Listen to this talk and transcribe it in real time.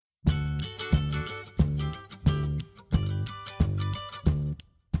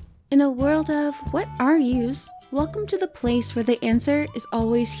In a world of what are yous, welcome to the place where the answer is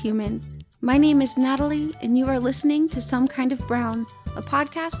always human. My name is Natalie, and you are listening to Some Kind of Brown, a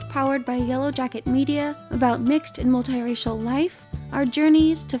podcast powered by Yellow Jacket Media about mixed and multiracial life, our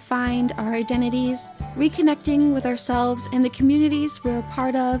journeys to find our identities, reconnecting with ourselves and the communities we're a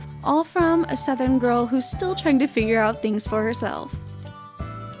part of, all from a Southern girl who's still trying to figure out things for herself.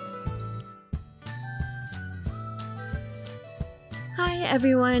 Hi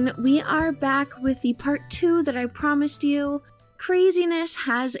everyone, we are back with the part 2 that I promised you. Craziness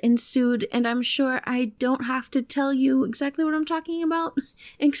has ensued, and I'm sure I don't have to tell you exactly what I'm talking about,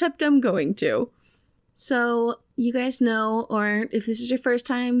 except I'm going to. So, you guys know, or if this is your first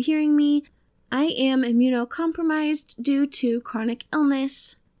time hearing me, I am immunocompromised due to chronic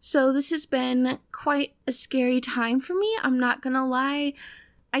illness. So this has been quite a scary time for me, I'm not gonna lie.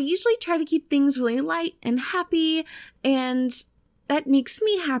 I usually try to keep things really light and happy, and that makes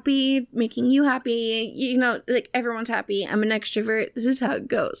me happy, making you happy, you know, like everyone's happy. I'm an extrovert. This is how it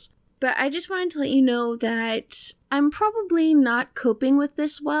goes. But I just wanted to let you know that I'm probably not coping with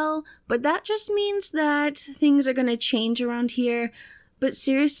this well, but that just means that things are going to change around here. But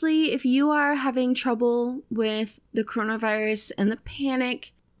seriously, if you are having trouble with the coronavirus and the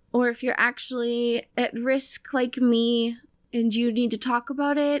panic, or if you're actually at risk like me and you need to talk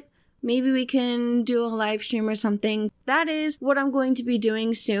about it, maybe we can do a live stream or something. That is what I'm going to be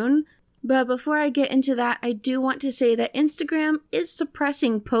doing soon. But before I get into that, I do want to say that Instagram is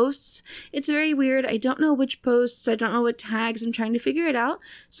suppressing posts. It's very weird. I don't know which posts. I don't know what tags. I'm trying to figure it out.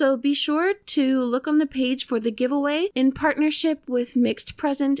 So be sure to look on the page for the giveaway in partnership with Mixed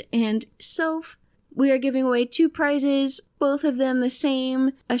Present and Soph. We are giving away 2 prizes, both of them the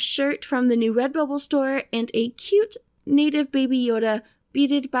same, a shirt from the new Redbubble store and a cute native Baby Yoda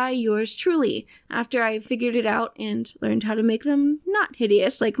beaded by yours truly, after I figured it out and learned how to make them not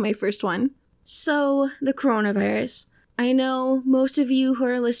hideous like my first one. So, the coronavirus. I know most of you who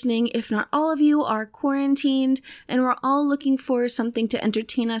are listening, if not all of you, are quarantined, and we're all looking for something to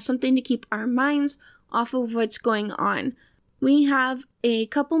entertain us, something to keep our minds off of what's going on. We have a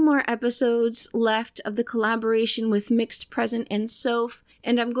couple more episodes left of the collaboration with Mixed Present and Soph,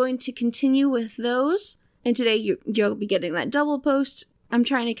 and I'm going to continue with those. And today you'll be getting that double post. I'm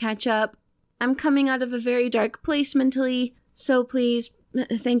trying to catch up. I'm coming out of a very dark place mentally, so please,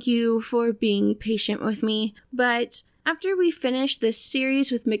 thank you for being patient with me. But after we finish this series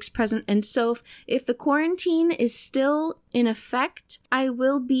with Mixed Present and Soph, if the quarantine is still in effect, I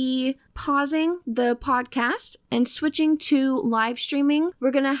will be pausing the podcast and switching to live streaming.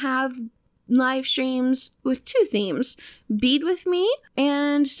 We're gonna have live streams with 2 themes, Bead with me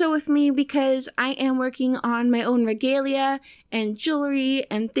and Sew with me, because I am working on my own regalia and jewelry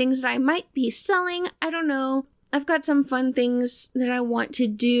and things that I might be selling. I don't know. I've got some fun things that I want to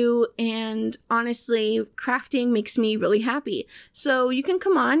do, and honestly, crafting makes me really happy. So you can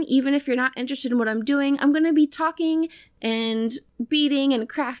come on, even if you're not interested in what I'm doing. I'm going to be talking and beading and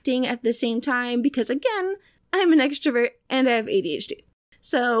crafting at the same time because, again, I'm an extrovert and I have ADHD.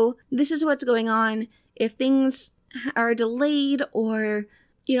 So this is what's going on. If things are delayed or,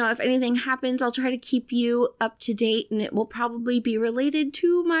 you know, if anything happens, I'll try to keep you up to date, and it will probably be related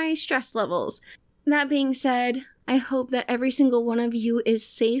to my stress levels. That being said, I hope that every single one of you is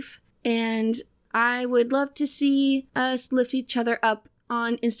safe, and I would love to see us lift each other up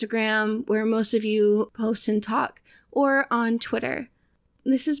on Instagram, where most of you post and talk, or on Twitter.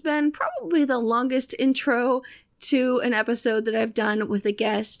 This has been probably the longest intro to an episode that I've done with a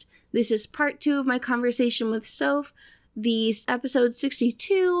guest. This is part 2 of my conversation with Soph, the episode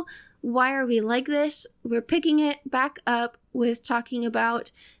 62, Why Are We Like This? We're picking it back up with talking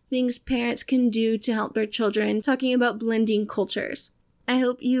about things parents can do to help their children, talking about blending cultures. I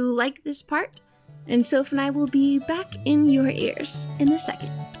hope you like this part, and Soph and I will be back in your ears in a second.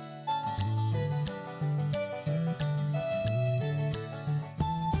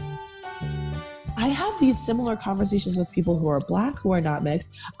 I have these similar conversations with people who are Black, who are not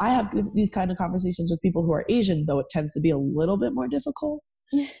mixed. I have these kind of conversations with people who are Asian, though it tends to be a little bit more difficult.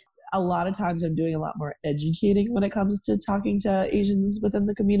 A lot of times I'm doing a lot more educating when it comes to talking to Asians within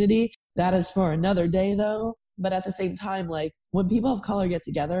the community. That is for another day, though. But at the same time, like, when people of color get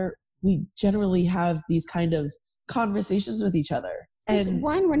together, we generally have these kind of conversations with each other. And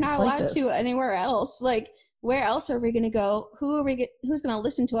one, we're not allowed like to anywhere else. Like, where else are we going to go? Who's going to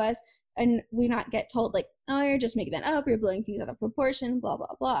listen to us? And we not get told, like, oh, you're just making that up, you're blowing things out of proportion, blah,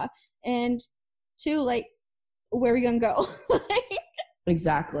 blah, blah. And 2, like, where are we going to go?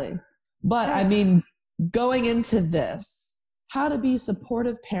 Exactly. But, I mean, going into this, how to be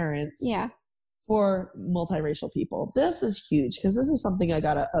supportive parents for multiracial people. This is huge because this is something I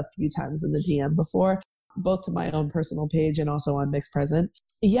got a few times in the DM before, both to my own personal page and also on Mixed Present.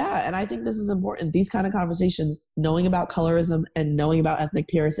 Yeah, and I think this is important. These kind of conversations, knowing about colorism and knowing about ethnic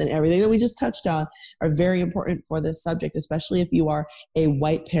purists and everything that we just touched on are very important for this subject, especially if you are a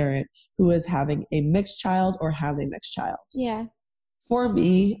white parent who is having a mixed child or has a mixed child. Yeah. For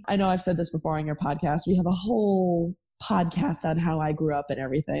me, I know I've said this before on your podcast, we have a whole podcast on how I grew up and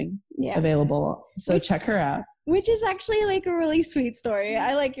everything available. So check her out. Which is actually like a really sweet story.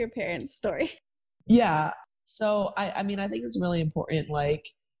 I like your parents' story. Yeah. So I mean, I think it's really important. Like,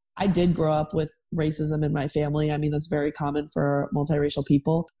 I did grow up with racism in my family. I mean, that's very common for multiracial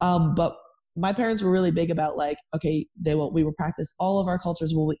people. But my parents were really big about like, okay, we will practice all of our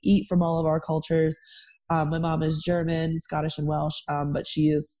cultures. We'll eat from all of our cultures. My mom is German, Scottish, and Welsh. But she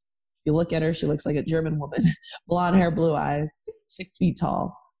is, if you look at her, she looks like a German woman. Blonde hair, blue eyes, 6 feet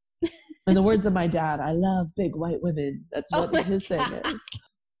tall. In the words of my dad, I love big white women. That's what his thing is.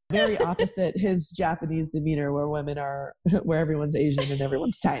 Very opposite his Japanese demeanor where everyone's Asian and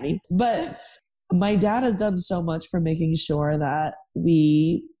everyone's tiny. But my dad has done so much for making sure that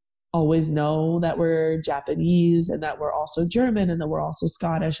we always know that we're Japanese and that we're also German and that we're also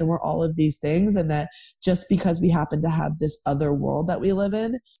Scottish and we're all of these things. And that just because we happen to have this other world that we live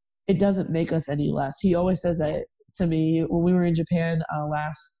in, it doesn't make us any less. He always says that to me when we were in Japan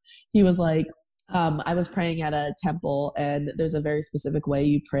he was like, I was praying at a temple and there's a very specific way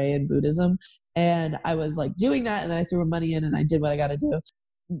you pray in Buddhism. And I was like doing that and then I threw money in and I did what I got to do.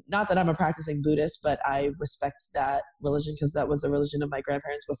 Not that I'm a practicing Buddhist, but I respect that religion because that was the religion of my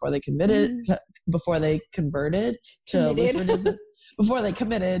grandparents before they converted to Lutheranism, before they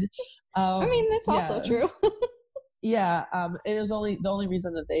committed. I mean, that's also true. Yeah. It was the only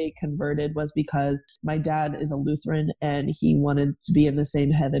reason that they converted was because my dad is a Lutheran and he wanted to be in the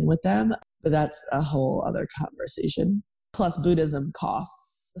same heaven with them. But that's a whole other conversation. Plus Buddhism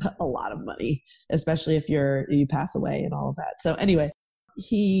costs a lot of money, especially if you pass away and all of that. So anyway,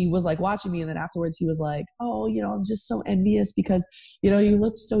 he was like watching me and then afterwards he was like, oh, I'm just so envious because, you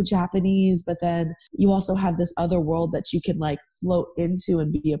look so Japanese, but then you also have this other world that you can like float into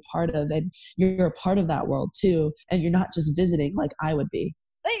and be a part of. And you're a part of that world too. And you're not just visiting like I would be.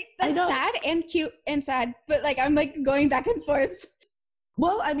 Like, that's sad and cute and sad, but like, I'm like going back and forth.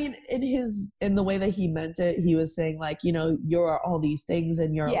 Well, I mean, in the way that he meant it, he was saying like, you're all these things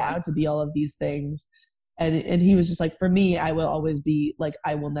and you're allowed to be all of these things. And he was just like, for me, I will always be like,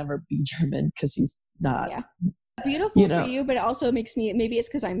 I will never be German because he's not. Yeah. Beautiful for you, but it also makes me, maybe it's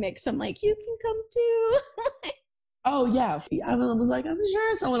because I'm mixed. I'm like, you can come too. Oh, yeah. I was like, I'm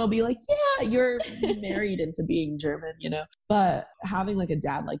sure someone will be like, yeah, you're married into being German, But having like a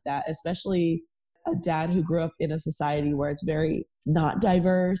dad like that, especially a dad who grew up in a society where it's not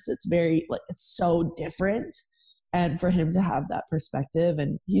diverse, it's very, like, it's so different. And for him to have that perspective,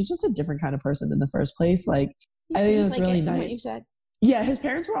 and he's just a different kind of person in the first place. Like, I think it's really nice. Yeah, his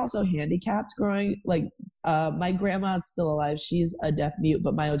parents were also handicapped growing. Like, my grandma's still alive. She's a deaf mute,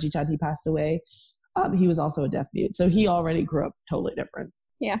 but my Oji-chan, he passed away. He was also a deaf mute. So he already grew up totally different.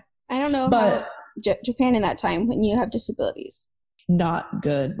 Yeah. I don't know about Japan in that time when you have disabilities. Not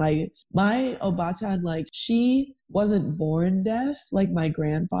good. My Obachan, like, she wasn't born deaf like my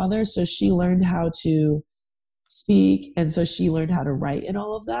grandfather. So she learned how to speak, and so she learned how to write and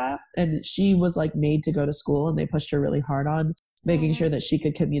all of that, and she was like made to go to school, and they pushed her really hard on making sure that she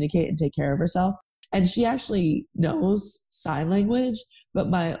could communicate and take care of herself. And she actually knows sign language, but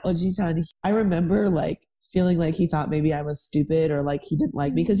my Oji-chan, I remember like feeling like he thought maybe I was stupid or like he didn't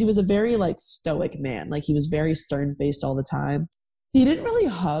like me because he was a very like stoic man. Like, he was very stern-faced all the time. He didn't really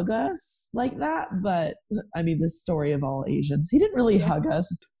hug us like that, but I mean, the story of all Asians, he didn't really hug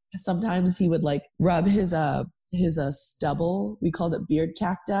us. Sometimes he would like rub his stubble, we called it beard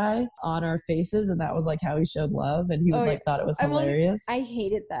cacti, on our faces, and that was like how he showed love, and he would thought it was hilarious. I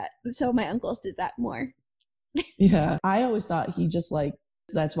hated that. So my uncles did that more. Yeah. I always thought he just like,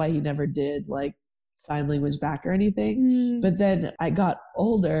 that's why he never did like sign language back or anything. But then I got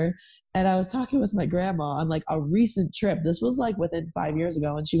older and I was talking with my grandma on like a recent trip. This was like within 5 years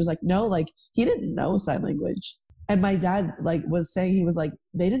ago, and she was like, no, like he didn't know sign language. And my dad like was saying, he was like,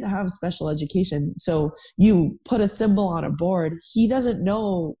 they didn't have special education. So you put a symbol on a board, he doesn't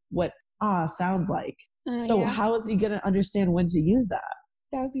know what sounds like. So how is he going to understand when to use that?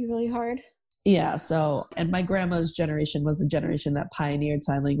 That would be really hard. Yeah. So, and my grandma's generation was the generation that pioneered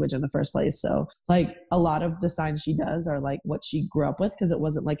sign language in the first place. So like a lot of the signs she does are like what she grew up with, because it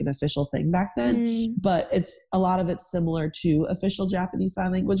wasn't like an official thing back then, but a lot of it's similar to official Japanese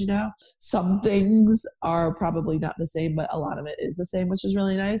sign language now. Some things are probably not the same, but a lot of it is the same, which is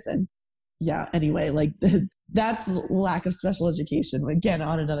really nice. And yeah, anyway, like that's lack of special education. Again,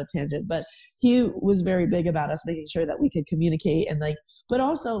 on another tangent, but he was very big about us making sure that we could communicate and like, but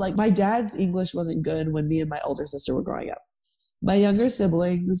also like my dad's English wasn't good when me and my older sister were growing up. My younger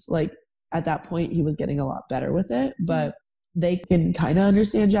siblings, like at that point, he was getting a lot better with it, but they can kind of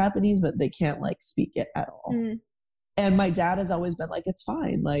understand Japanese, but they can't like speak it at all. And my dad has always been like, it's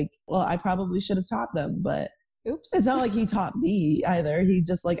fine. Like, well, I probably should have taught them, but Oops. it's not like he taught me either. He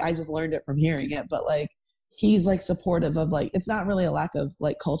just like, I just learned it from hearing it. But like, he's like supportive of like, it's not really a lack of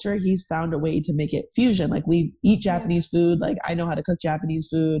like culture. He's found a way to make it fusion. Like we eat Japanese food. Like I know how to cook Japanese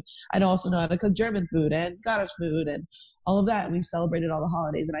food. I also know how to cook German food and Scottish food and all of that. And we celebrated all the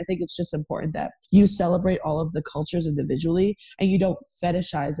holidays. And I think it's just important that you celebrate all of the cultures individually and you don't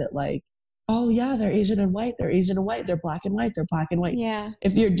fetishize it like, oh yeah, they're Asian and white. They're Asian and white. They're black and white. They're black and white. Yeah.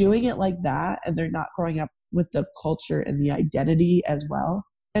 If you're doing it like that and they're not growing up with the culture and the identity as well,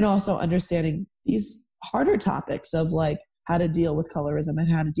 and also understanding these harder topics of like how to deal with colorism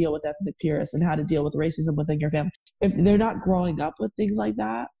and how to deal with ethnic purists and how to deal with racism within your family. If they're not growing up with things like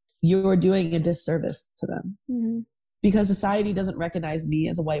that, you're doing a disservice to them. Because society doesn't recognize me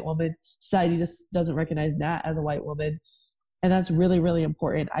as a white woman. Society just doesn't recognize Nat as a white woman. And that's really, really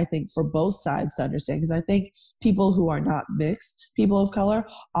important, I think, for both sides to understand. Because I think people who are not mixed, people of color,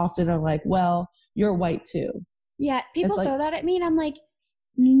 often are like, well, you're white too. Yeah, people throw that at me and I'm like,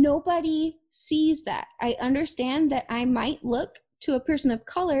 nobody sees that. I understand that I might look to a person of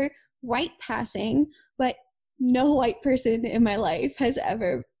color white passing, but no white person in my life has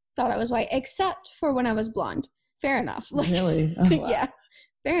ever thought I was white, except for when I was blonde. Fair enough. Like, really? Oh, wow. Yeah,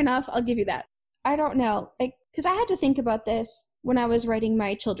 fair enough. I'll give you that. I don't know. Because I had to think about this when I was writing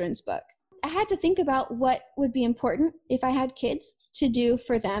my children's book. I had to think about what would be important if I had kids to do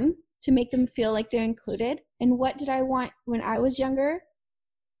for them to make them feel like they're included. And what did I want when I was younger?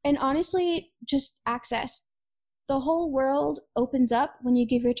 And honestly, just access. The whole world opens up when you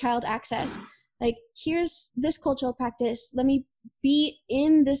give your child access. Like, here's this cultural practice. Let me be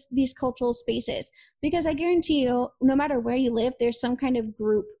in these cultural spaces. Because I guarantee you, no matter where you live, there's some kind of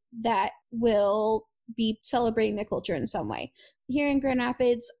group that will be celebrating their culture in some way. Here in Grand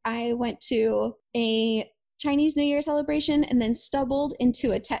Rapids, I went to a Chinese New Year celebration and then stumbled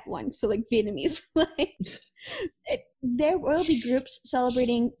into a Tet one, so like Vietnamese. There will be groups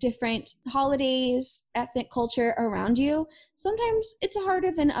celebrating different holidays, ethnic culture around you. Sometimes it's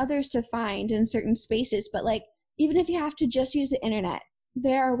harder than others to find in certain spaces, but like even if you have to just use the internet,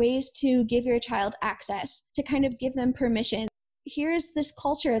 there are ways to give your child access, to kind of give them permission. Here's this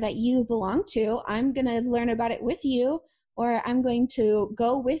culture that you belong to. I'm going to learn about it with you, or I'm going to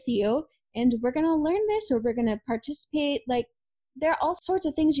go with you, and we're going to learn this, or we're going to participate. Like, there are all sorts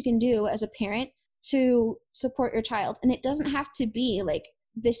of things you can do as a parent to support your child. And it doesn't have to be like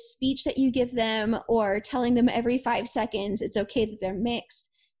this speech that you give them or telling them every 5 seconds it's okay that they're mixed.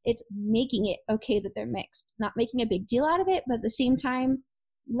 It's making it okay that they're mixed, not making a big deal out of it, but at the same time,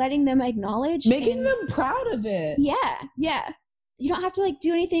 letting them acknowledge. Making them proud of it. Yeah. You don't have to like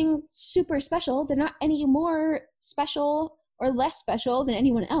do anything super special. They're not any more special or less special than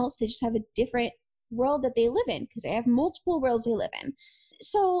anyone else. They just have a different world that they live in because they have multiple worlds they live in.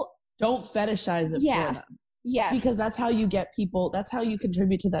 So don't fetishize it for them. Yeah. Because that's how you get people, that's how you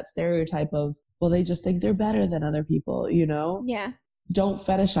contribute to that stereotype of, well, they just think they're better than other people, you know? Yeah. Don't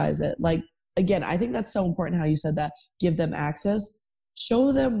fetishize it. Like, again, I think that's so important how you said that. Give them access.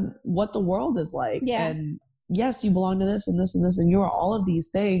 Show them what the world is like. Yeah. And yes, you belong to this and this and this, and you're all of these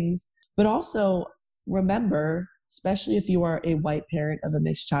things. But also remember, especially if you are a white parent of a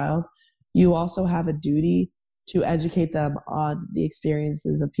mixed child, you also have a duty to educate them on the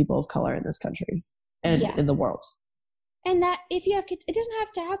experiences of people of color in this country and in the world. And that if you have kids, it doesn't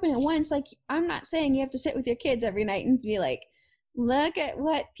have to happen at once. Like, I'm not saying you have to sit with your kids every night and be like, look at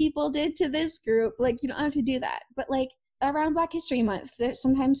what people did to this group. Like, you don't have to do that. But like around Black History Month,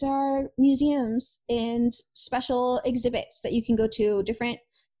 sometimes there are museums and special exhibits that you can go to.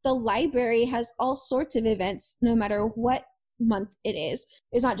 The library has all sorts of events, no matter what month it is.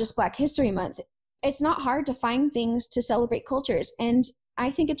 It's not just Black History Month. It's not hard to find things to celebrate cultures. And I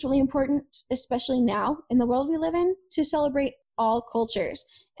think it's really important, especially now in the world we live in, to celebrate all cultures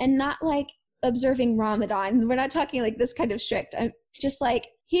and not like observing Ramadan. We're not talking like this kind of strict. I'm just like,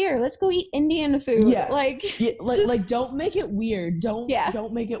 here, let's go eat Indian food. Yeah. Like don't make it weird. Don't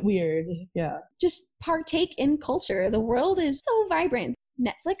make it weird. Yeah. Just partake in culture. The world is so vibrant.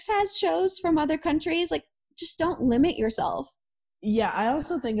 Netflix has shows from other countries. Like, just don't limit yourself. Yeah, I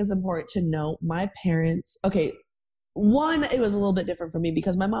also think it's important to note my parents, okay, one, it was a little bit different for me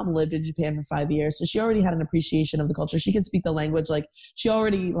because my mom lived in Japan for 5 years. So she already had an appreciation of the culture. She could speak the language. Like, she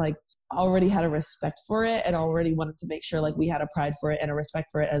already like already had a respect for it and already wanted to make sure like we had a pride for it and a respect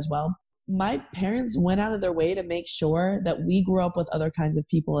for it as well. My parents went out of their way to make sure that we grew up with other kinds of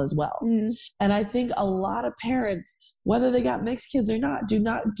people as well. And I think a lot of parents, whether they got mixed kids or not, do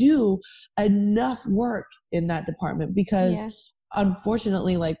not do enough work in that department because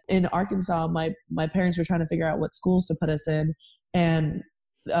unfortunately, like in Arkansas, my parents were trying to figure out what schools to put us in. And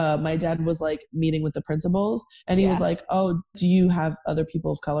my dad was like meeting with the principals and he was like, oh, do you have other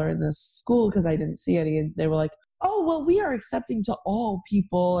people of color in this school? Because I didn't see any. And they were like, oh, well, we are accepting to all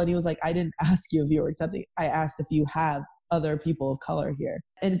people. And he was like, I didn't ask you if you were accepting. I asked if you have other people of color here.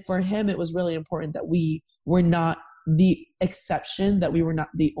 And for him, it was really important that we were not the exception, that we were not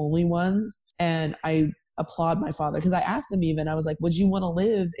the only ones. And I applaud my father because I asked him even, I was like, would you want to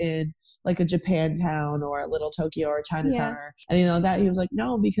live in like a Japantown or a little Tokyo or Chinatown or anything like that? He was like,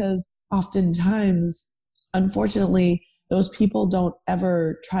 no, because oftentimes, unfortunately, those people don't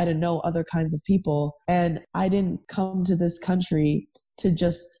ever try to know other kinds of people. And I didn't come to this country to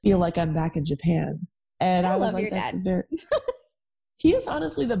just feel like I'm back in Japan. And I was like, that's very... He is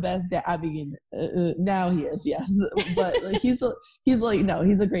honestly the best dad. I mean, now he is, yes. But like, he's like, no,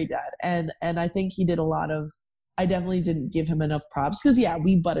 he's a great dad. And I think he did a lot of, I definitely didn't give him enough props because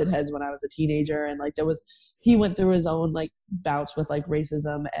we butted heads when I was a teenager. And like he went through his own like bouts with like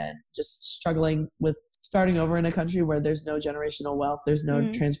racism and just struggling with starting over in a country where there's no generational wealth, there's no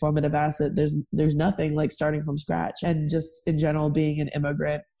transformative asset, there's nothing, like starting from scratch. And just in general, being an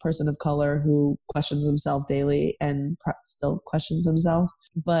immigrant person of color who questions himself daily and still questions himself.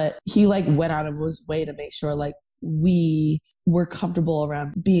 But he like went out of his way to make sure like we were comfortable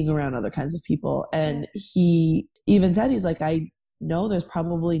around being around other kinds of people. And he even said, he's like, I know there's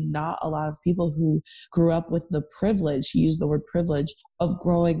probably not a lot of people who grew up with the privilege, he used the word privilege, of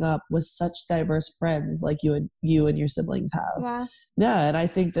growing up with such diverse friends like you and your siblings have. Wow. Yeah, and I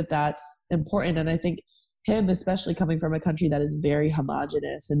think that that's important. And I think him, especially coming from a country that is very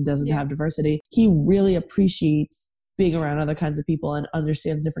homogenous and doesn't have diversity, he really appreciates being around other kinds of people and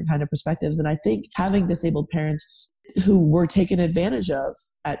understands different kind of perspectives. And I think having disabled parents who were taken advantage of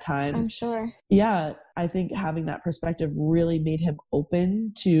at times. I'm sure. Yeah, I think having that perspective really made him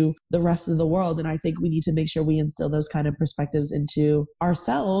open to the rest of the world. And I think we need to make sure we instill those kind of perspectives into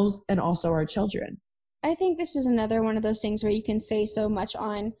ourselves and also our children. I think this is another one of those things where you can say so much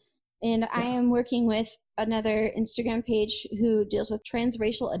on. And I am working with another Instagram page who deals with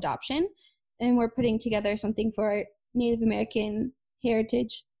transracial adoption. And we're putting together something for Native American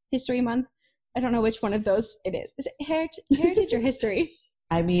Heritage History Month. I don't know which one of those it is. Is it heritage or history?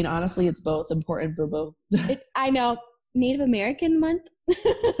 I mean, honestly, it's both important, boo-boo. I know. Native American month,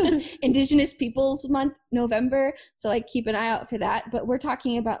 Indigenous Peoples Month, November. So like keep an eye out for that. But we're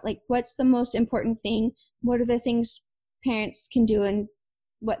talking about like what's the most important thing? What are the things parents can do and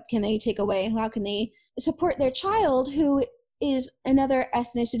what can they take away? How can they support their child who is another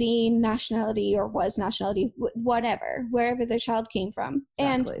ethnicity, nationality, or was nationality, whatever, wherever their child came from.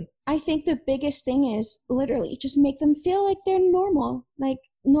 Exactly. And I think the biggest thing is literally just make them feel like they're normal, like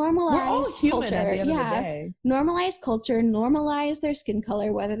normalize We're all human culture. At the end of the day. Normalize culture, normalize their skin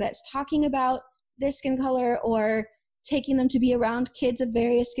color, whether that's talking about their skin color or taking them to be around kids of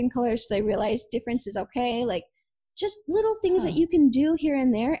various skin colors so they realize difference is okay. Like just little things that you can do here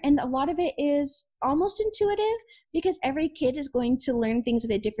and there. And a lot of it is almost intuitive because every kid is going to learn things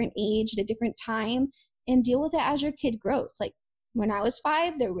at a different age, at a different time, and deal with it as your kid grows. Like when I was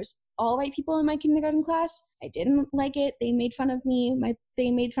 5, there was all white people in my kindergarten class. I didn't like it. They made fun of me.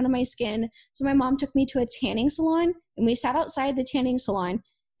 They made fun of my skin. So my mom took me to a tanning salon, and we sat outside the tanning salon,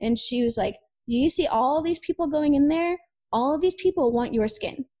 and she was like, "Do you see all these people going in there? All of these people want your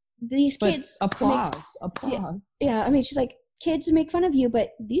skin. These kids." Applause. Yeah, I mean, she's like, kids make fun of you, but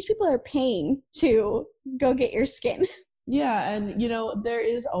these people are paying to go get your skin. Yeah, and you know, there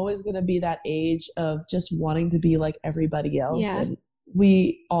is always going to be that age of just wanting to be like everybody else. Yeah. And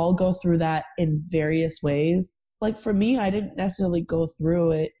we all go through that in various ways. Like for me, I didn't necessarily go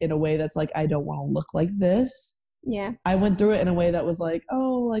through it in a way that's like, I don't want to look like this. Yeah. I went through it in a way that was like,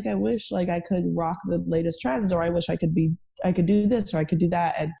 oh, like I wish like I could rock the latest trends, or I wish I could do this, or I could do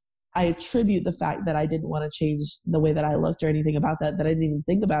that. And I attribute the fact that I didn't want to change the way that I looked or anything about that I didn't even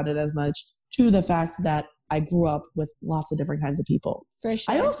think about it as much, to the fact that I grew up with lots of different kinds of people. For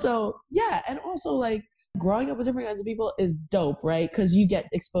sure. And also like growing up with different kinds of people is dope, right? Because you get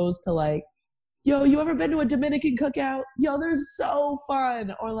exposed to like, yo, you ever been to a Dominican cookout? Yo, they're so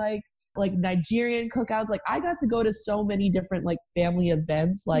fun. Or like Nigerian cookouts. Like I got to go to so many different like family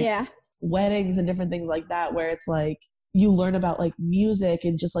events, like weddings and different things like that, where it's like, you learn about like music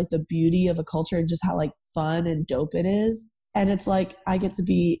and just like the beauty of a culture and just how like fun and dope it is. And it's like, I get to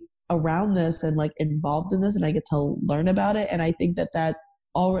be around this and like involved in this, and I get to learn about it. And I think that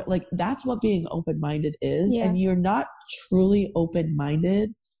all like that's what being open-minded is. Yeah. And you're not truly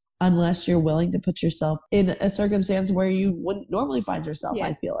open-minded unless you're willing to put yourself in a circumstance where you wouldn't normally find yourself, Yeah.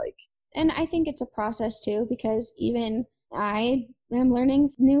 I feel like. And I think it's a process too, because even I am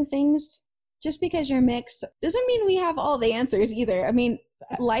learning new things. Just because you're mixed doesn't mean we have all the answers either. I mean,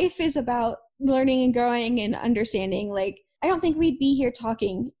 life is about learning and growing and understanding. Like, I don't think we'd be here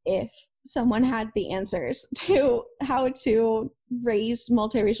talking if someone had the answers to how to raise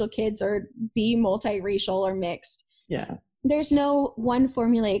multiracial kids or be multiracial or mixed. Yeah. There's no one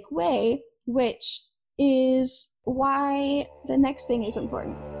formulaic way, which is why the next thing is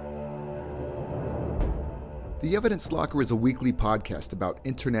important. The Evidence Locker is a weekly podcast about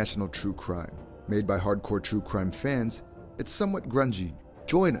international true crime. Made by hardcore true crime fans, it's somewhat grungy.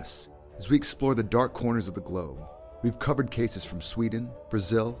 Join us as we explore the dark corners of the globe. We've covered cases from Sweden,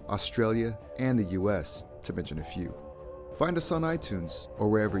 Brazil, Australia, and the US, to mention a few. Find us on iTunes or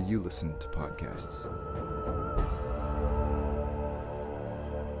wherever you listen to podcasts.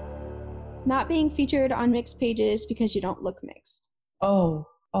 Not being featured on mixed pages because you don't look mixed. Oh,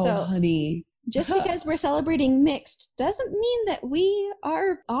 So- honey. Just because we're celebrating mixed doesn't mean that we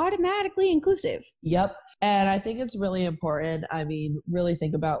are automatically inclusive. Yep. And I think it's really important. I mean, really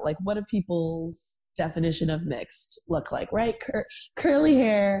think about like, what do people's definition of mixed look like, right? Curly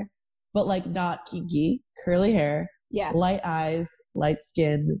hair, but like not kinky. Curly hair, Yeah. light eyes, light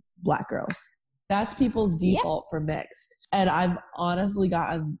skin, black girls. That's people's default for mixed. And I've honestly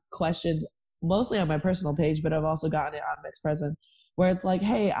gotten questions mostly on my personal page, but I've also gotten it on Mixed Present, where it's like,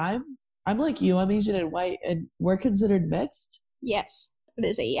 hey, I'm like you, I'm Asian and white, and we're considered mixed. Yes. It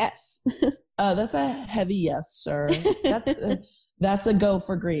is a yes. That's a heavy yes, sir. That's a go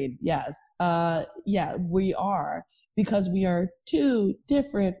for green. Yes. Yeah, we are, because we are two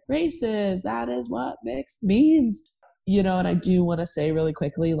different races. That is what mixed means. You know, and I do want to say really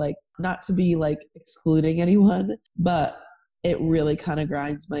quickly, like, not to be like excluding anyone, but it really kind of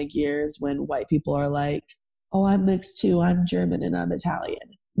grinds my gears when white people are like, oh, I'm mixed too. I'm German and I'm Italian.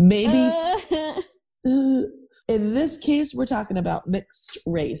 Maybe in this case, we're talking about mixed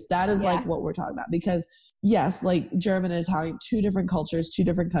race. That is like what we're talking about, because yes, like German and Italian, two different cultures, two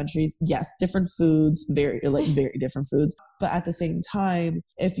different countries. Yes, different foods, very different foods. But at the same time,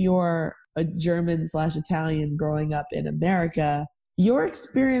 if you're a German/Italian growing up in America, your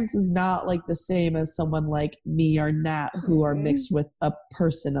experience is not like the same as someone like me or Nat who are mixed with a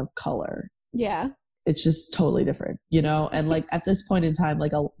person of color. Yeah. It's just totally different, you know? And like at this point in time,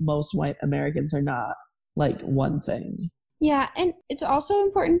 like most white Americans are not like one thing. Yeah. And it's also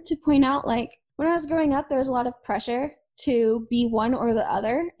important to point out, like, when I was growing up, there was a lot of pressure to be one or the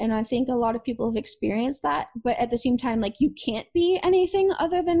other. And I think a lot of people have experienced that. But at the same time, like, you can't be anything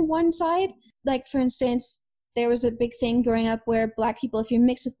other than one side. Like, for instance, there was a big thing growing up where Black people, if you're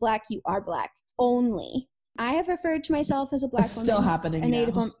mixed with Black, you are Black only. I have referred to myself as a Black It's woman. still happening a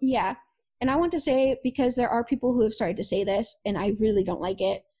Native now. woman. Yeah. And I want to say, because there are people who have started to say this, and I really don't like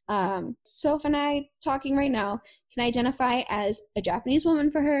it. Soph and I talking right now can identify as a Japanese woman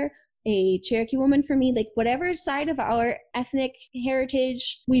for her, a Cherokee woman for me, like whatever side of our ethnic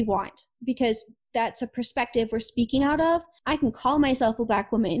heritage we want, because that's a perspective we're speaking out of. I can call myself a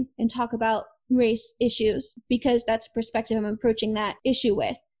Black woman and talk about race issues because that's a perspective I'm approaching that issue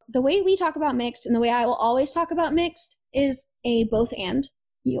with. The way we talk about mixed and the way I will always talk about mixed is a both and.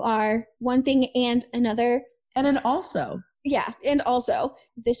 You are one thing and another. And then also. Yeah, and also,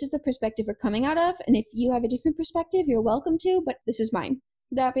 this is the perspective we're coming out of, and if you have a different perspective, you're welcome to, but this is mine.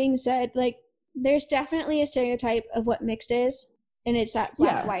 That being said, like, there's definitely a stereotype of what mixed is, and it's that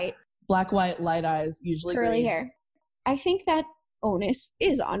black-white. Black, white, light eyes, usually curly green. hair. I think that onus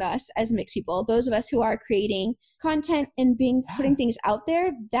is on us as mixed people, those of us who are creating content and putting things out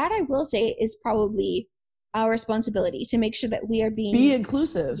there. That, I will say, is probably our responsibility to make sure that we are be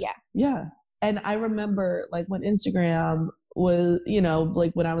inclusive. Yeah. And I remember like when Instagram was, you know,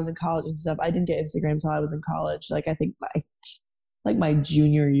 like when I was in college and stuff, I didn't get Instagram until I was in college. Like I think my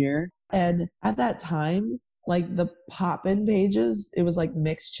junior year. And at that time, like the pop-in pages, it was like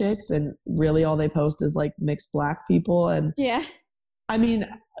mixed chicks, and really all they post is like mixed Black people. And yeah. I mean,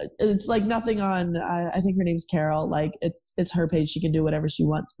 it's like nothing on, I think her name's Carol. Like it's her page. She can do whatever she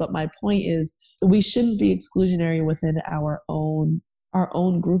wants. But my point is, we shouldn't be exclusionary within our own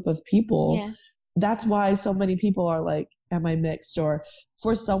group of people. Yeah. That's why so many people are like, am I mixed? Or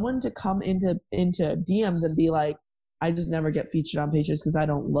for someone to come into DMs and be like, I just never get featured on pages because I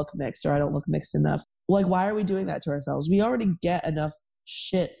don't look mixed or I don't look mixed enough. Like, why are we doing that to ourselves? We already get enough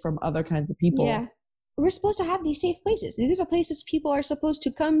shit from other kinds of people. Yeah. we're supposed to have these safe places. These are places people are supposed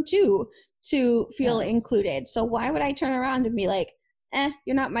to come to feel included. So why would I turn around and be like,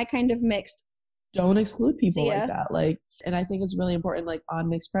 you're not my kind of mixed? Don't exclude people like that. Like, and I think it's really important, like on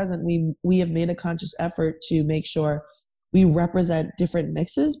Mixed Present, we have made a conscious effort to make sure we represent different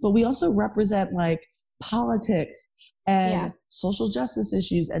mixes, but we also represent like politics and social justice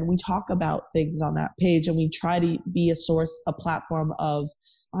issues. And we talk about things on that page, and we try to be a platform of,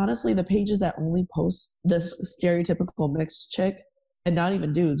 honestly, the pages that only post this stereotypical mixed chick, and not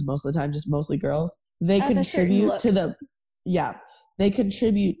even dudes most of the time, just mostly girls, they contribute to the, they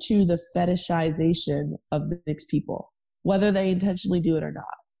contribute to the fetishization of mixed people, whether they intentionally do it or not.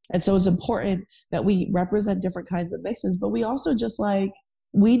 And so it's important that we represent different kinds of mixes, but we also just like,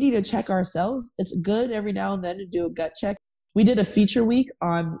 we need to check ourselves. It's good every now and then to do a gut check. We did a feature week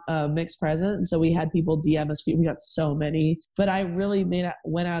on Mixed Present, and so we had people DM us. We got so many, but I really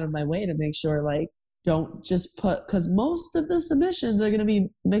went out of my way to make sure, like, don't just put, because most of the submissions are going to be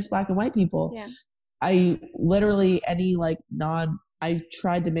mixed Black and white people. Yeah. I literally, I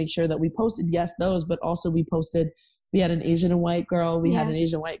tried to make sure that we posted, those, but also we had an Asian and white girl, we had an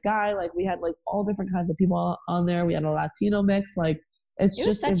Asian white guy, like we had like all different kinds of people on there. We had a Latino mix, like it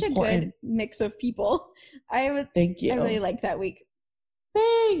was such important. A good mix of people. Thank you. I really liked that week.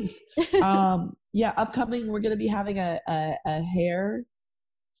 Thanks. Upcoming, we're going to be having a hair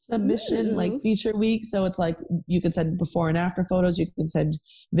submission like feature week. So it's like you can send before and after photos, you can send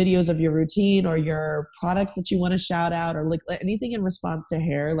videos of your routine or your products that you want to shout out, or like anything in response to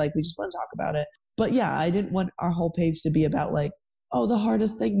hair. Like we just want to talk about it. But yeah, I didn't want our whole page to be about like, oh, the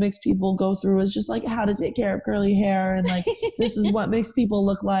hardest thing mixed people go through is just like how to take care of curly hair, and like this is what mixed people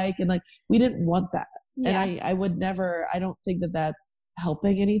look like, and like we didn't want that. And I would never, I don't think that that's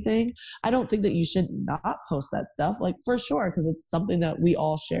helping anything. I don't think that you should not post that stuff, like for sure, because it's something that we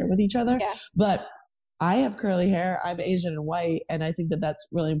all share with each other. But I have curly hair, I'm Asian and white, and I think that that's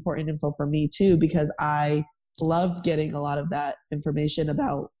really important info for me too, because I loved getting a lot of that information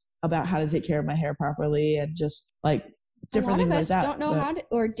about how to take care of my hair properly, and just like different things like that. A lot of us don't know how to,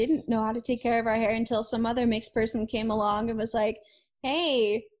 or didn't know how to take care of our hair until some other mixed person came along and was like,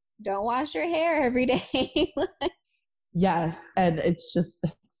 hey, don't wash your hair every day. Yes. And it's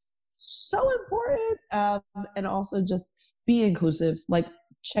so important. And also just be inclusive, like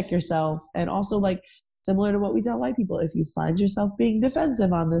check yourself. And also like similar to what we tell white people, if you find yourself being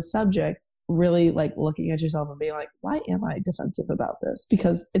defensive on this subject, really like looking at yourself and being like, why am I defensive about this?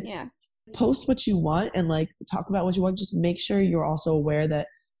 Because post what you want and like talk about what you want. Just make sure you're also aware that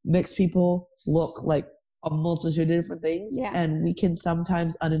mixed people look like a multitude of different things, and we can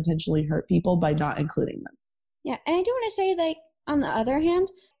sometimes unintentionally hurt people by not including them. Yeah, and I do want to say, like, on the other hand,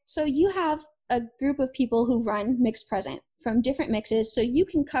 so you have a group of people who run Mixed Present from different mixes, so you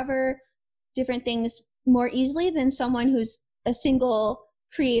can cover different things more easily than someone who's a single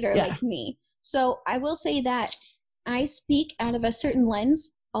creator like me. So I will say that I speak out of a certain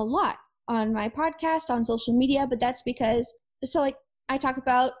lens a lot on my podcast, on social media, but that's because, so like, I talk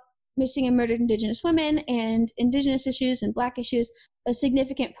about missing and murdered Indigenous women and Indigenous issues and Black issues a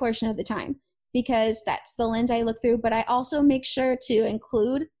significant portion of the time, because that's the lens I look through. But I also make sure to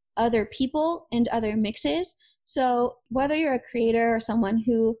include other people and other mixes. So whether you're a creator or someone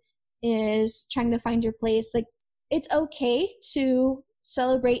who is trying to find your place, like it's okay to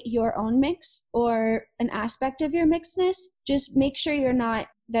celebrate your own mix or an aspect of your mixedness. Just make sure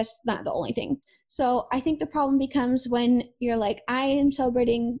that's not the only thing. So I think the problem becomes when you're like, I am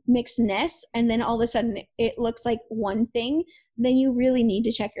celebrating mixedness, and then all of a sudden it looks like one thing, then you really need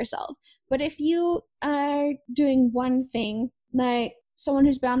to check yourself. But if you are doing one thing, like someone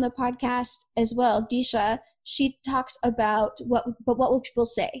who's been on the podcast as well, Disha, she talks about what will people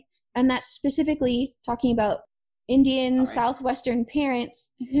say? And that's specifically talking about Indian Southwestern parents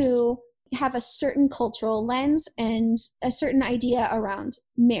who have a certain cultural lens and a certain idea around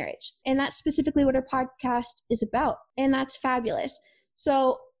marriage. And that's specifically what our podcast is about. And that's fabulous.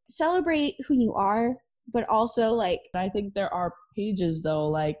 So celebrate who you are, but also like... I think there are pages though,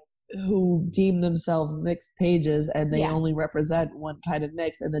 like who deem themselves mixed pages, and they only represent one kind of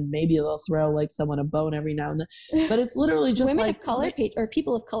mix, and then maybe they'll throw like someone a bone every now and then. But it's literally just women like... of color page or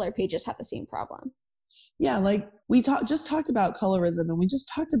people of color pages have the same problem. Yeah, like we just talked about colorism, and we just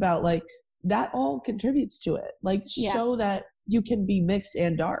talked about like that all contributes to it. Like show that you can be mixed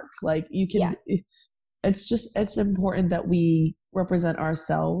and dark. Like you can, it's important that we represent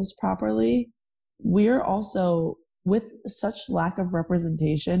ourselves properly. We're also, with such lack of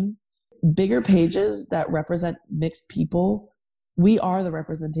representation, bigger pages that represent mixed people, we are the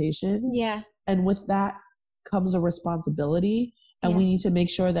representation. Yeah. And with that comes a responsibility, and we need to make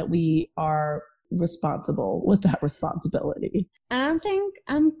sure that we are responsible with that responsibility. I don't think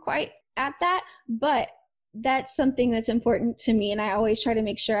I'm quite at that, but that's something that's important to me, and I always try to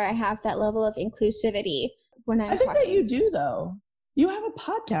make sure I have that level of inclusivity when I'm I think talking. that you do, though. You have a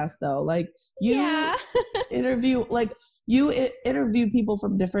podcast, though. Like, you interview, like, you interview people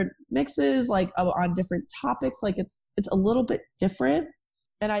from different mixes, like, on different topics. Like, it's a little bit different.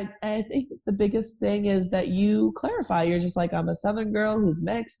 And I think the biggest thing is that you clarify. You're just like, I'm a Southern girl who's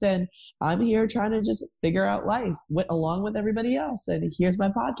mixed, and I'm here trying to just figure out life along with everybody else. And here's my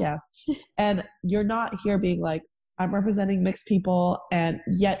podcast. And you're not here being like, I'm representing mixed people, and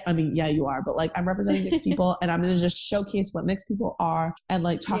yet, I mean, yeah, you are, but like, I'm representing mixed people, and I'm going to just showcase what mixed people are and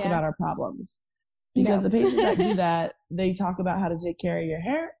like talk about our problems. Because the pages that do that, they talk about how to take care of your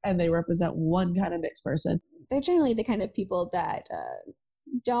hair, and they represent one kind of mixed person. They're generally the kind of people that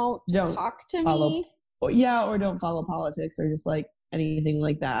don't talk to me. Or don't follow politics or just like anything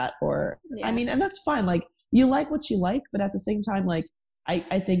like that. Or, I mean, and that's fine. Like, you like what you like, but at the same time, like, I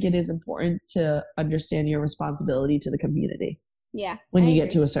think it is important to understand your responsibility to the community. Yeah. When you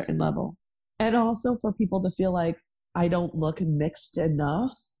get to a certain level. And also for people to feel like I don't look mixed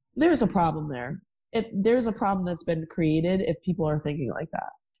enough, there's a problem there. If there's a problem that's been created, if people are thinking like that.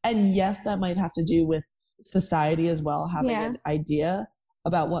 And yes, that might have to do with society as well, having an idea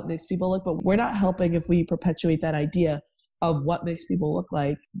about what mixed people look, but we're not helping if we perpetuate that idea of what mixed people look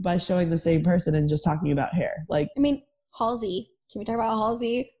like by showing the same person and just talking about hair. Like, I mean, Halsey. Can we talk about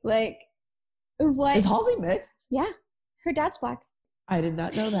Halsey? Like, what? Is Halsey mixed? Yeah. Her dad's black. I did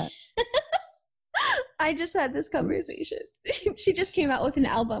not know that. I just had this conversation. She just came out with an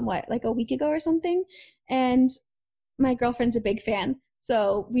album, like a week ago or something? And my girlfriend's a big fan.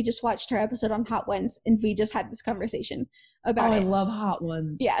 So we just watched her episode on Hot Ones, and we just had this conversation about it. I love Hot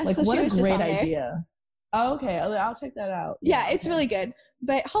Ones. Yeah. Like, so what she a was great idea. Oh, okay. I'll check that out. Yeah, it's really good.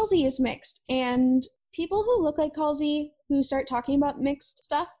 But Halsey is mixed, and people who look like Halsey who start talking about mixed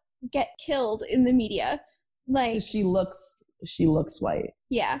stuff get killed in the media. Like, she looks white.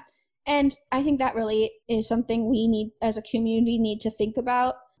 Yeah. And I think that really is something we need as a community need to think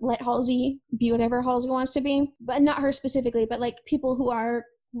about. Let Halsey be whatever Halsey wants to be, but not her specifically, but like people who are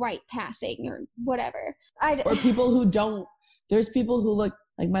white passing or whatever. Or people who don't. There's people who look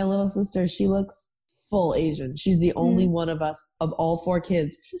like my little sister. She looks full Asian. She's the only one of us, of all 4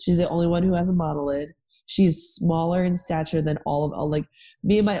 kids. She's the only one who has a monolid. She's smaller in stature than like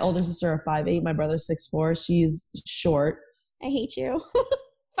me and my older sister are 5'8". My brother's 6'4". She's short. I hate you.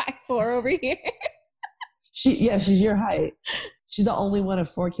 5'4" over here. She's your height. She's the only one of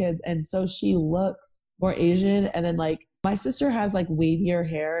 4 kids, and so she looks more Asian. And then like my sister has like wavier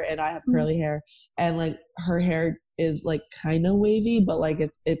hair, and I have curly hair, and like her hair is like kind of wavy, but like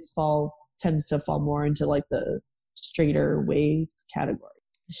it tends to fall more into like the straighter wave category.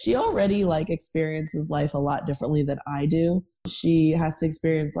 She already like experiences life a lot differently than I do. She has to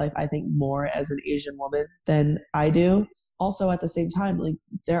experience life, I think, more as an Asian woman than I do. Also, at the same time, like,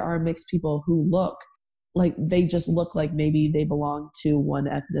 there are mixed people who look like they just look like maybe they belong to one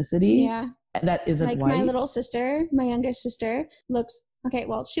ethnicity. Yeah. That isn't like white. My little sister, my youngest sister, looks okay.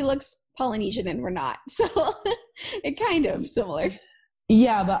 Well, she looks Polynesian, and we're not, so it kind of similar.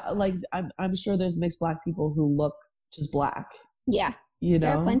 Yeah, but like I'm sure there's mixed Black people who look just Black. Yeah. You know?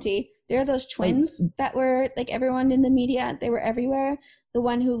 There are plenty. There are those twins that were like everyone in the media. They were everywhere. The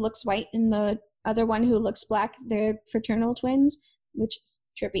one who looks white and the other one who looks Black, they're fraternal twins, which is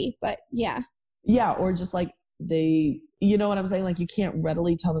trippy, but yeah. Yeah, or just like you know what I'm saying? Like, you can't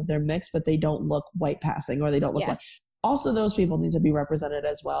readily tell that they're mixed, but they don't look white passing, or they don't look white. Also, those people need to be represented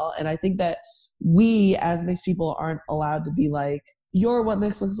as well. And I think that we as mixed people aren't allowed to be like, you're what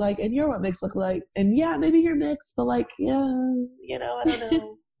mixed looks like, and you're what mixed look like. And yeah, maybe you're mixed, but like, yeah, you know, I don't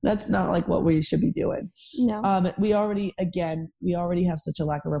know. That's not like what we should be doing. No. We already have such a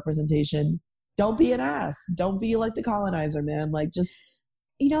lack of representation. Don't be an ass. Don't be like the colonizer, man. Like, just,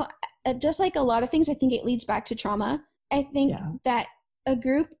 you know, just like a lot of things, I think it leads back to trauma. I think that a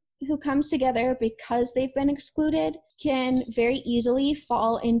group who comes together because they've been excluded can very easily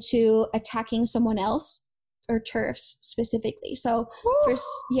fall into attacking someone else, or TERFs specifically. So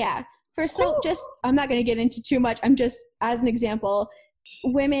I'm not going to get into too much. I'm just, as an example,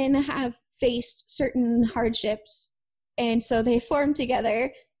 women have faced certain hardships, and so they form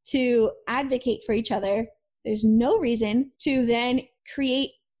together to advocate for each other. There's no reason to then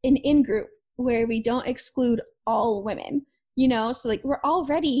create an in-group where we don't exclude all women, you know? So like, we're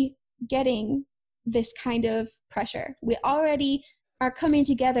already getting this kind of pressure. We already are coming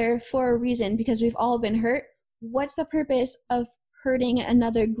together for a reason, because we've all been hurt. What's the purpose of hurting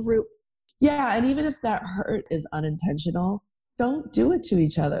another group? Yeah, and even if that hurt is unintentional, don't do it to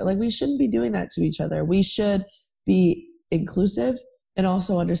each other. Like, we shouldn't be doing that to each other. We should be inclusive and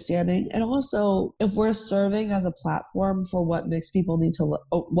also understanding. And also, if we're serving as a platform for what mixed people need to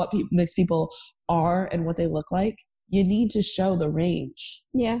mixed people are and what they look like, you need to show the range.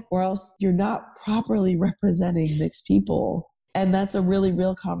 Yeah. Or else you're not properly representing mixed people. And that's a really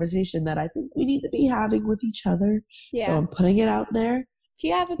real conversation that I think we need to be having with each other. Yeah. So I'm putting it out there. If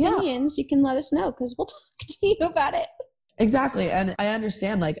you have opinions, you can let us know because we'll talk to you about it. Exactly. And I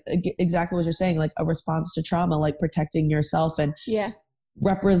understand like exactly what you're saying, like a response to trauma, like protecting yourself and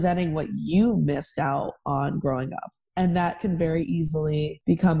representing what you missed out on growing up. And that can very easily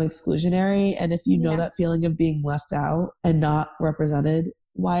become exclusionary. And if you know that feeling of being left out and not represented,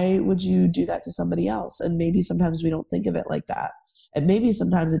 why would you do that to somebody else? And maybe sometimes we don't think of it like that. And maybe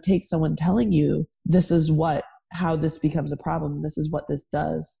sometimes it takes someone telling you this is how this becomes a problem. This is what this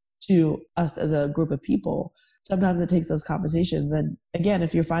does to us as a group of people. Sometimes it takes those conversations. And again,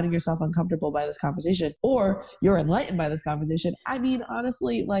 if you're finding yourself uncomfortable by this conversation or you're enlightened by this conversation, I mean,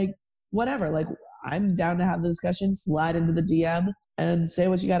 honestly, like whatever, like I'm down to have the discussion, slide into the DM and say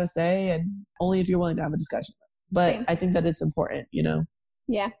what you got to say. And only if you're willing to have a discussion. But I think that it's important, you know?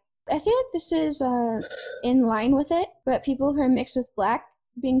 Yeah. I feel like this is in line with it, but people who are mixed with Black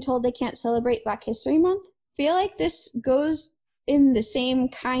being told they can't celebrate Black History Month, feel like this goes in the same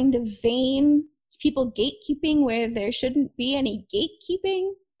kind of vein, people gatekeeping where there shouldn't be any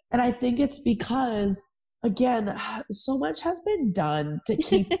gatekeeping. And I think it's because, again, so much has been done to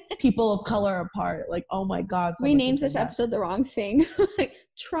keep people of color apart. Like, oh my God. We named this episode the wrong thing. Like,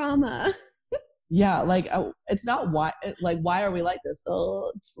 trauma. Yeah, like it's not why are we like this? Oh,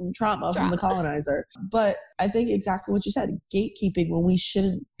 it's from trauma from the colonizer. But I think exactly what you said, gatekeeping when we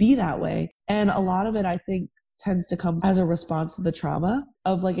shouldn't be that way. And a lot of it, I think, tends to come as a response to the trauma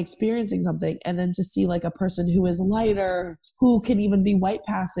of like experiencing something, and then to see like a person who is lighter, who can even be white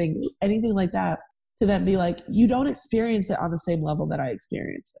passing, anything like that, to then be like, you don't experience it on the same level that I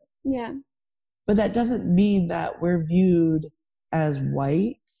experience it. Yeah. But that doesn't mean that we're viewed as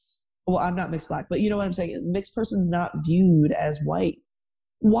white. Well, I'm not mixed Black, but you know what I'm saying? Mixed person's not viewed as white.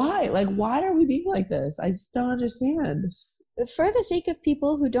 Why? Like, why are we being like this? I just don't understand. For the sake of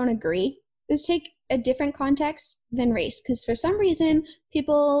people who don't agree, let's take a different context than race. Because for some reason,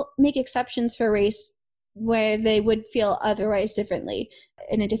 people make exceptions for race where they would feel otherwise differently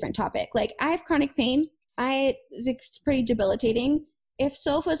in a different topic. Like, I have chronic pain. It's pretty debilitating. If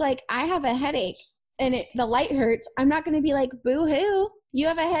Soph was like, I have a headache and the light hurts, I'm not going to be like, boo-hoo, you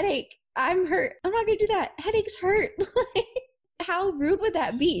have a headache. I'm hurt. I'm not going to do that. Headaches hurt. How rude would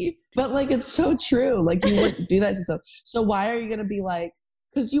that be? But like, it's so true. Like, you wouldn't do that to someone. So why are you going to be like,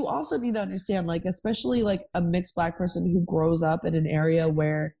 because you also need to understand, like, especially like a mixed Black person who grows up in an area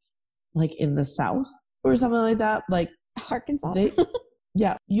where, like in the South or something like that, like Arkansas.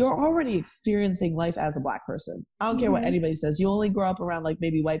 Yeah, you're already experiencing life as a Black person. I don't care what anybody says. You only grow up around like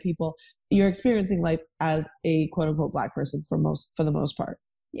maybe white people. You're experiencing life as a quote unquote Black person for the most part.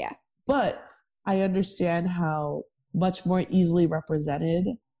 Yeah. But I understand how much more easily represented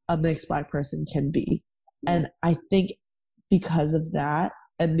a mixed Black person can be. And I think because of that,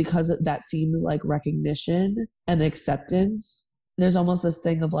 and because that seems like recognition and acceptance, there's almost this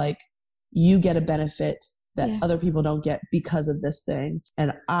thing of like, you get a benefit that other people don't get because of this thing.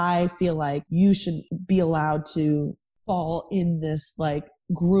 And I feel like you should be allowed to fall in this like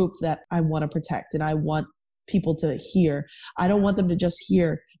group that I want to protect and I want people to hear. I don't want them to just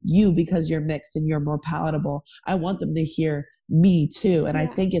hear you because you're mixed and you're more palatable. I want them to hear me too. And I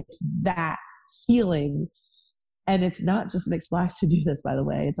think it's that feeling. And it's not just mixed Blacks who do this, by the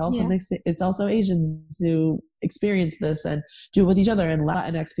way. It's also it's also Asians who experience this and do it with each other, and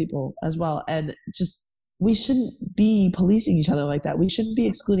Latinx people as well. And just, we shouldn't be policing each other like that. We shouldn't be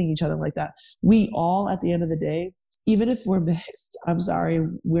excluding each other like that. We all, at the end of the day, even if we're mixed, I'm sorry,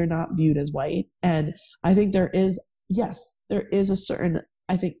 we're not viewed as white. And I think there is a certain,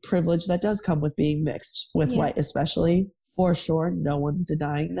 I think, privilege that does come with being mixed with white, especially, for sure. No one's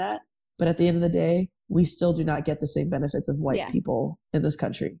denying that. But at the end of the day, we still do not get the same benefits of white people in this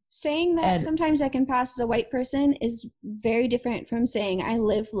country. Saying that sometimes I can pass as a white person is very different from saying I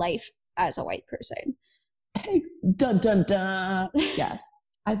live life as a white person. Hey, dun, dun, dun. Yes.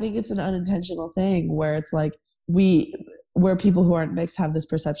 I think it's an unintentional thing where it's like where people who aren't mixed have this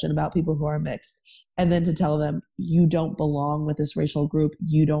perception about people who are mixed. And then to tell them, you don't belong with this racial group.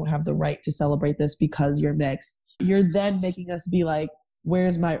 You don't have the right to celebrate this because you're mixed. You're then making us be like,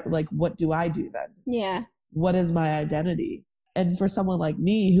 where's my, like, what do I do then? Yeah. What is my identity? And for someone like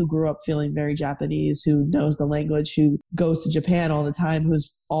me who grew up feeling very Japanese, who knows the language, who goes to Japan all the time,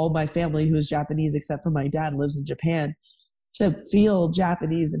 who's all my family who's Japanese except for my dad lives in Japan, to feel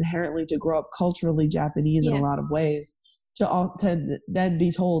Japanese inherently, to grow up culturally Japanese in a lot of ways, to then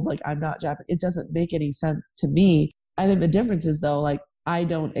be told like I'm not Japanese. It doesn't make any sense to me. I think the difference is though, like I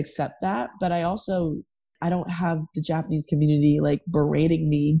don't accept that, but I don't have the Japanese community like berating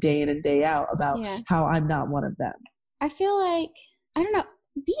me day in and day out about how I'm not one of them. I feel like, I don't know,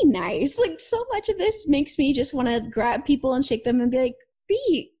 be nice. Like so much of this makes me just want to grab people and shake them and be like,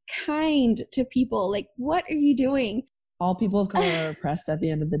 be kind to people. Like, what are you doing? All people of color are oppressed at the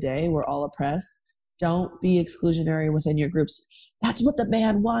end of the day. We're all oppressed. Don't be exclusionary within your groups. That's what the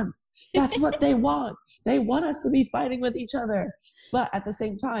man wants. That's what they want. They want us to be fighting with each other. But at the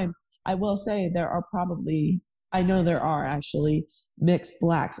same time, I will say I know there are actually mixed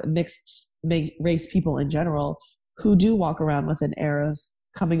blacks and mixed race people in general who do walk around with an air of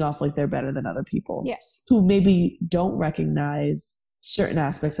coming off like they're better than other people. Yes. Who maybe don't recognize certain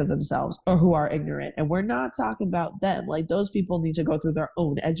aspects of themselves or who are ignorant. And we're not talking about them. Like those people need to go through their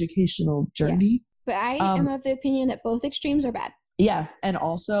own educational journey. Yes. But I am of the opinion that both extremes are bad. Yes. And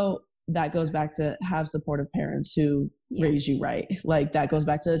also that goes back to have supportive parents who raise you right. Like that goes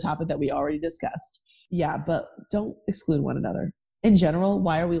back to the topic that we already discussed. Yeah, but don't exclude one another. In general,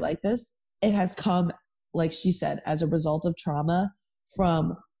 why are we like this? It has come, like she said, as a result of trauma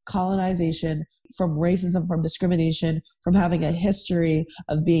from colonization, from racism, from discrimination, from having a history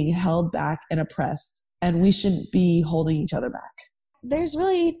of being held back and oppressed. And we shouldn't be holding each other back. There's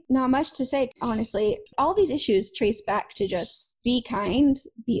really not much to say, honestly. All these issues trace back to just be kind,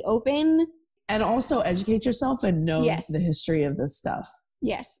 be open. And also educate yourself and know the history of this stuff.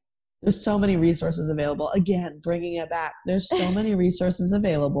 Yes. There's so many resources available. Again, bringing it back. There's so many resources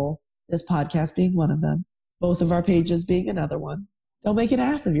available. This podcast being one of them. Both of our pages being another one. Don't make an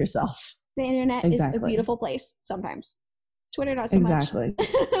ass of yourself. The internet is a beautiful place sometimes. Twitter not so much.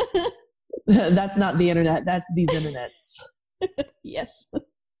 That's not the internet. That's these internets. Yes.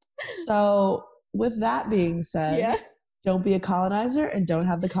 So with that being said, don't be a colonizer and don't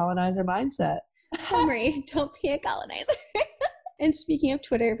have the colonizer mindset. Summary, don't be a colonizer. And speaking of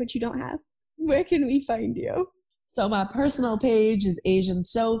Twitter, which you don't have, where can we find you? So my personal page is Asian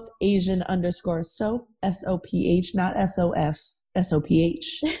Soph, Asian_Soph, SOPH, not SOF,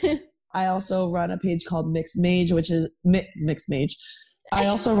 SOPH. I also run a page called Mixed Mage, which is Mixed Mage. I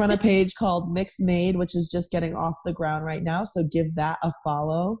also run a page called Mixed Made, which is just getting off the ground right now. So give that a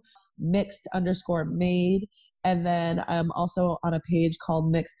follow. Mixed_Made. And then I'm also on a page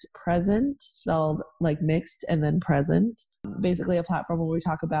called Mixed Present, spelled like mixed and then present. Basically a platform where we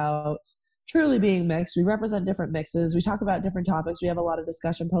talk about truly being mixed. We represent different mixes. We talk about different topics. We have a lot of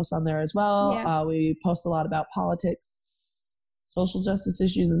discussion posts on there as well. Yeah. We post a lot about politics, social justice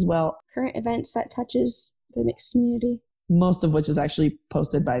issues as well. Current events that touches the mixed community. Most of which is actually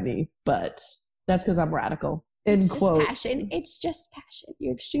posted by me, but that's because I'm radical. In quotes. Passion. It's just passion.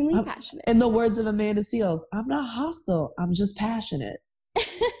 You're extremely passionate. In the words of Amanda Seales, I'm not hostile. I'm just passionate.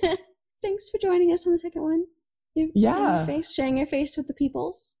 Thanks for joining us on the second one. Sharing your face with the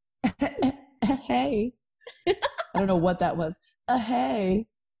peoples. Hey. I don't know what that was. Hey.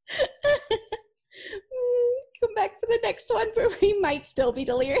 Come back for the next one where we might still be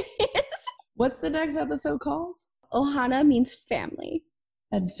delirious. What's the next episode called? Ohana means family.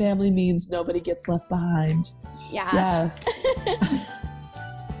 And family means nobody gets left behind. Yes.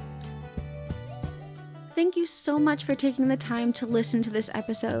 Thank you so much for taking the time to listen to this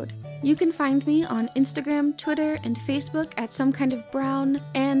episode. You can find me on Instagram, Twitter, and Facebook at SomeKindOfBrown,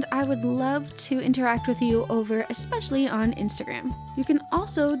 and I would love to interact with you over, especially on Instagram. You can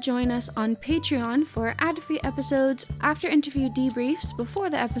also join us on Patreon for ad-free episodes, after-interview debriefs before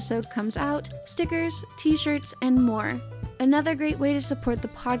the episode comes out, stickers, t-shirts, and more. Another great way to support the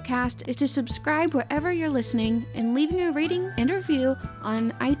podcast is to subscribe wherever you're listening and leaving a rating and review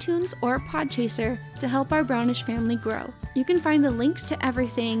on iTunes or Podchaser to help our Brownish family grow. You can find the links to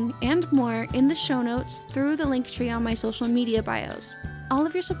everything and more in the show notes through the link tree on my social media bios. All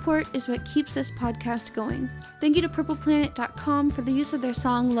of your support is what keeps this podcast going. Thank you to purpleplanet.com for the use of their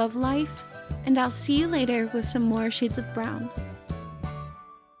song Love Life, and I'll see you later with some more Shades of Brown.